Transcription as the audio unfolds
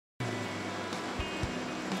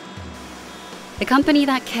A company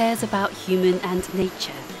that cares about human and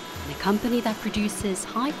nature, and a company that produces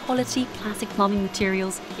high-quality plastic plumbing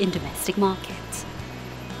materials in domestic markets.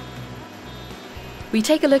 We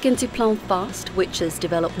take a look into Plumfast, which has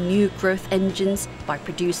developed new growth engines by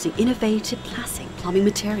producing innovative plastic plumbing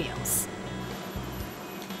materials.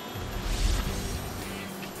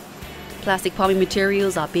 Plastic plumbing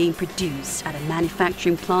materials are being produced at a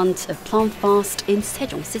manufacturing plant of Plumfast in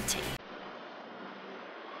Sejong City.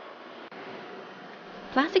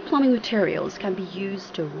 Plastic plumbing materials can be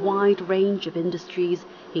used to a wide range of industries,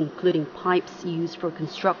 including pipes used for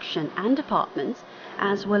construction and apartments,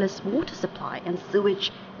 as well as water supply and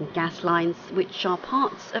sewage and gas lines, which are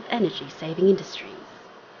parts of energy-saving industries.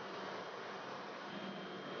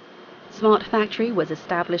 Smart Factory was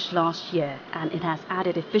established last year, and it has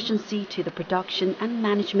added efficiency to the production and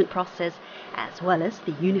management process, as well as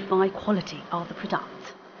the unified quality of the product.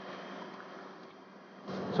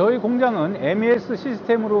 저희 공장은 MES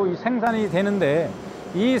시스템으로 생산이 되는데,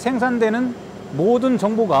 이 생산되는 모든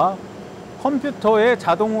정보가 컴퓨터에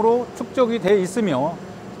자동으로 축적이 되어 있으며,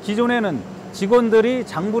 기존에는 직원들이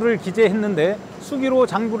장부를 기재했는데 수기로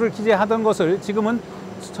장부를 기재하던 것을 지금은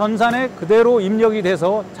전산에 그대로 입력이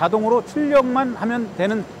돼서 자동으로 출력만 하면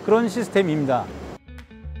되는 그런 시스템입니다.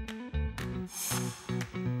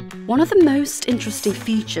 One of the most interesting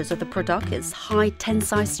features of the product is high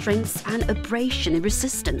tensile strength and abrasion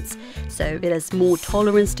resistance, so it has more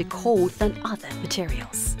tolerance to cold than other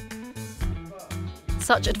materials.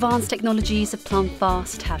 Such advanced technologies of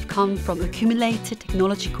Plumfast have come from accumulated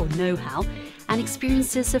technological know-how and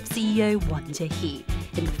experiences of CEO Won Jae-hee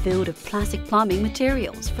in the field of plastic plumbing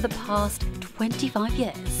materials for the past 25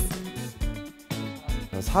 years.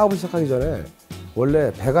 사업을 시작하기 전에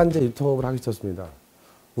원래 배관제 유통업을 하고 있었습니다.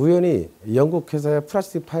 우연히 영국 회사의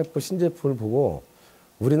플라스틱 파이프 신제품을 보고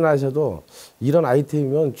우리나라에서도 이런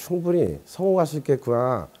아이템이면 충분히 성공할 수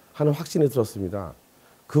있겠구나 하는 확신이 들었습니다.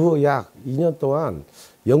 그 후 약 2년 동안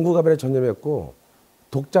연구 개발에 전념했고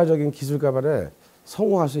독자적인 기술 개발에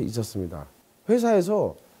성공할 수 있었습니다.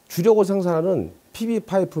 회사에서 주력으로 생산하는 PV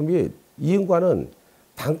파이프 및 이음과는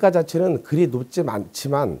단가 자체는 그리 높지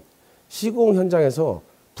않지만 시공 현장에서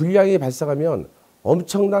불량이 발생하면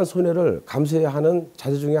엄청난 손해를 감수해야 하는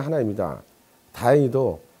자재 중에 하나입니다.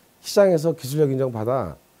 다행히도 시장에서 기술력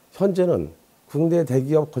인정받아 현재는 국내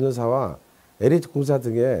대기업 건설사와 LH 공사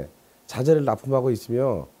등의 자재를 납품하고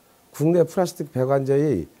있으며 국내 플라스틱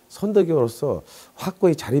배관제의 선도기업으로서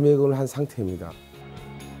확고히 자리매김을 한 상태입니다.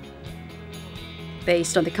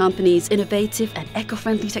 Based on the company's innovative and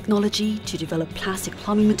eco-friendly technology to develop plastic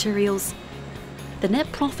plumbing materials, the net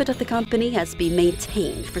profit of the company has been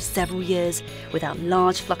maintained for several years without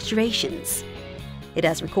large fluctuations. It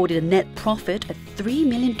has recorded a net profit of $3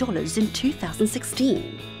 million in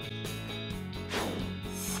 2016.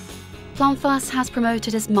 Plumfast has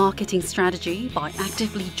promoted its marketing strategy by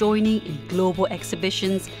actively joining in global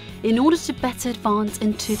exhibitions in order to better advance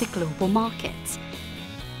into the global markets.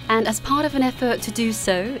 And as part of an effort to do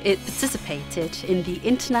so, it participated in the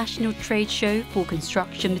International Trade Show for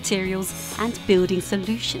Construction Materials and Building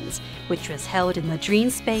Solutions, which was held in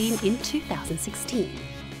Madrid, Spain in 2016.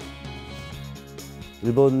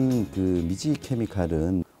 일본 미지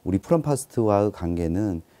케미칼은 우리 프럼파스트와의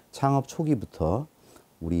관계는 창업 초기부터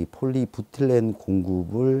우리 폴리부틸렌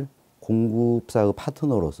공급사의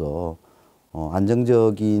파트너로서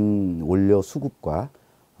안정적인 원료 수급과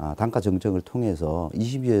단가 정책을 통해서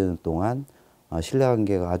 20여 년 동안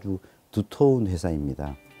신뢰관계가 아주 두터운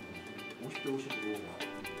회사입니다.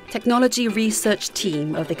 Technology research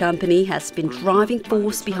team of the company has been driving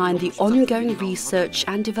force behind the ongoing research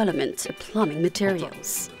and development of plumbing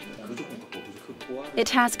materials. It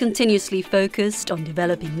has continuously focused on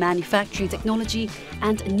developing manufacturing technology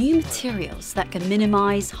and new materials that can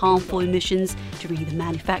minimize harmful emissions during the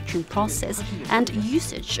manufacturing process and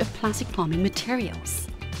usage of plastic plumbing materials.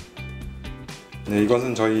 네,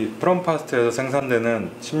 이것은 저희 프럼파스트에서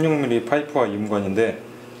생산되는 16mm 파이프와 이음관인데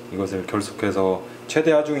이것을 결속해서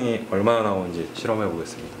최대 하중이 얼마나 나오는지 실험해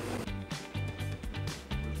보겠습니다.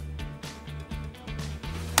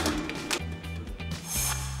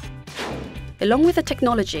 Along with the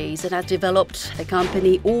technologies it has developed, the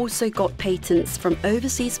company also got patents from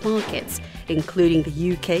overseas markets, including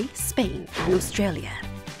the UK, Spain, and Australia.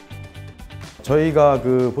 저희가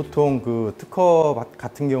보통 특허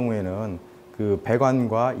같은 경우에는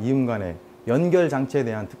배관과 이음관의 연결 장치에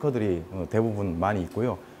대한 특허들이 대부분 많이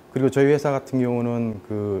있고요. 그리고 저희 회사 같은 경우는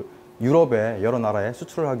유럽의 여러 나라에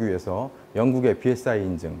수출을 하기 위해서 영국의 BSI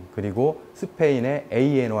인증, 그리고 스페인의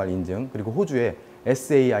ANOR 인증, 그리고 호주의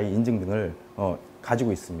SAI 인증 등을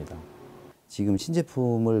가지고 있습니다. 지금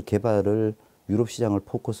신제품을 개발을 유럽 시장을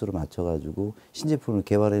포커스로 맞춰가지고 신제품을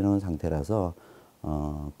개발해 놓은 상태라서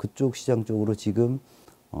그쪽 시장 쪽으로 지금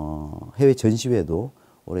해외 전시회도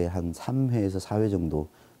올해 한 3회에서 4회 정도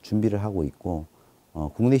준비를 하고 있고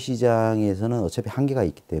국내 시장에서는 어차피 한계가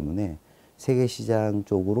있기 때문에 세계 시장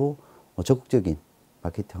쪽으로 적극적인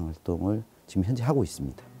마케팅 활동을 지금 현재 하고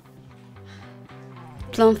있습니다.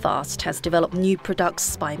 Plumfast has developed new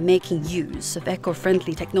products by making use of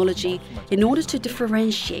eco-friendly technology in order to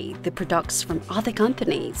differentiate the products from other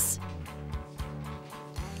companies.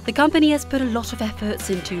 The company has put a lot of efforts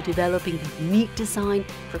into developing the unique design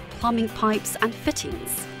for plumbing pipes and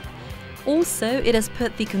fittings. Also, it has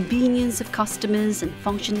put the convenience of customers and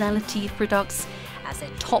functionality of products as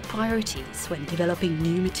their top priorities when developing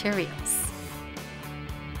new materials.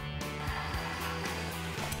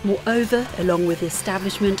 Moreover, along with the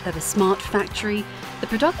establishment of a smart factory, the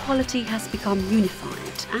product quality has become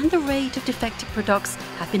unified and the rate of defective products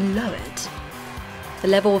have been lowered. The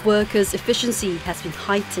level of workers' efficiency has been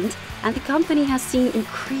heightened and the company has seen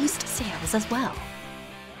increased sales as well.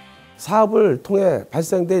 사업을 통해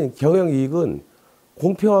발생된 경영이익은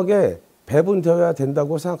공평하게 배분되어야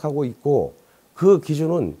된다고 생각하고 있고 그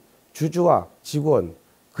기준은 주주와 직원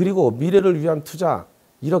그리고 미래를 위한 투자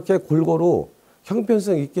이렇게 골고루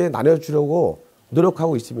형평성 있게 나눠주려고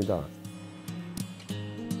노력하고 있습니다.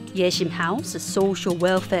 Yeshim House, a social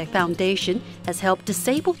welfare foundation, has helped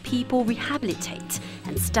disabled people rehabilitate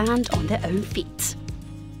and stand on their own feet.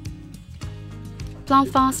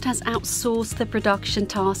 Plumfast has outsourced the production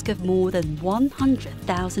task of more than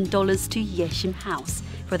 $100,000 to Yeshim House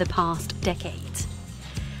for the past decade.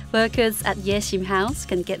 Workers at Yeshim House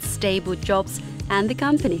can get stable jobs and the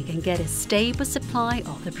company can get a stable supply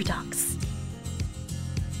of the products.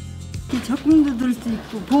 적금도 들 수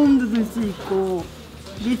있고 보험도 들 수 있고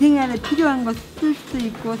내 생활에 필요한 거 쓸 수도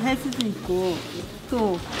있고 살 수도 있고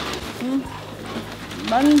또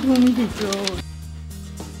많은 도움이 되죠.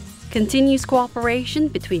 Continuous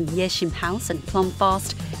cooperation between Yeshim House and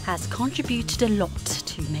Plumfast has contributed a lot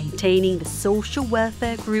to maintaining the social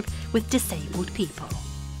welfare group with disabled people.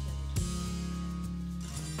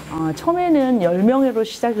 처음에는 10명으로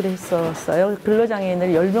시작을 했었어요. 근로장애인을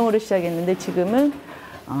 10명으로 시작했는데 지금은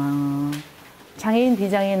장애인,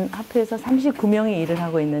 비장애인 합해서 39명이 일을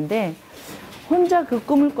하고 있는데 혼자 그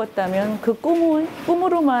꿈을 꿨다면 그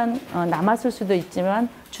꿈으로만 남았을 수도 있지만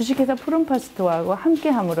주식회사 프럼파스트와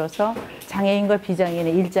함께함으로써 장애인과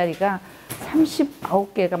비장애인의 일자리가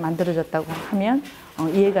 39개가 만들어졌다고 하면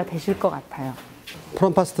이해가 되실 것 같아요.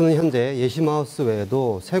 프럼파스트는 현재 예심하우스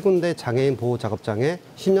외에도 3군데 장애인 보호 작업장에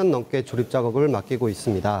 10년 넘게 조립 작업을 맡기고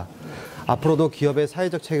있습니다. 앞으로도 기업의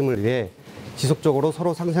사회적 책임을 위해 지속적으로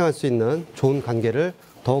서로 상생할 수 있는 좋은 관계를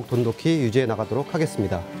더욱 돈독히 유지해 나가도록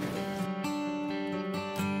하겠습니다.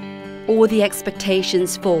 All the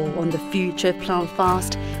expectations fall on the future of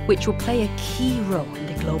Plumfast, which will play a key role in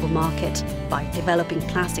the global market by developing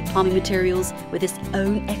plastic plumbing materials with its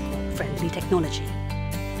own eco-friendly technology.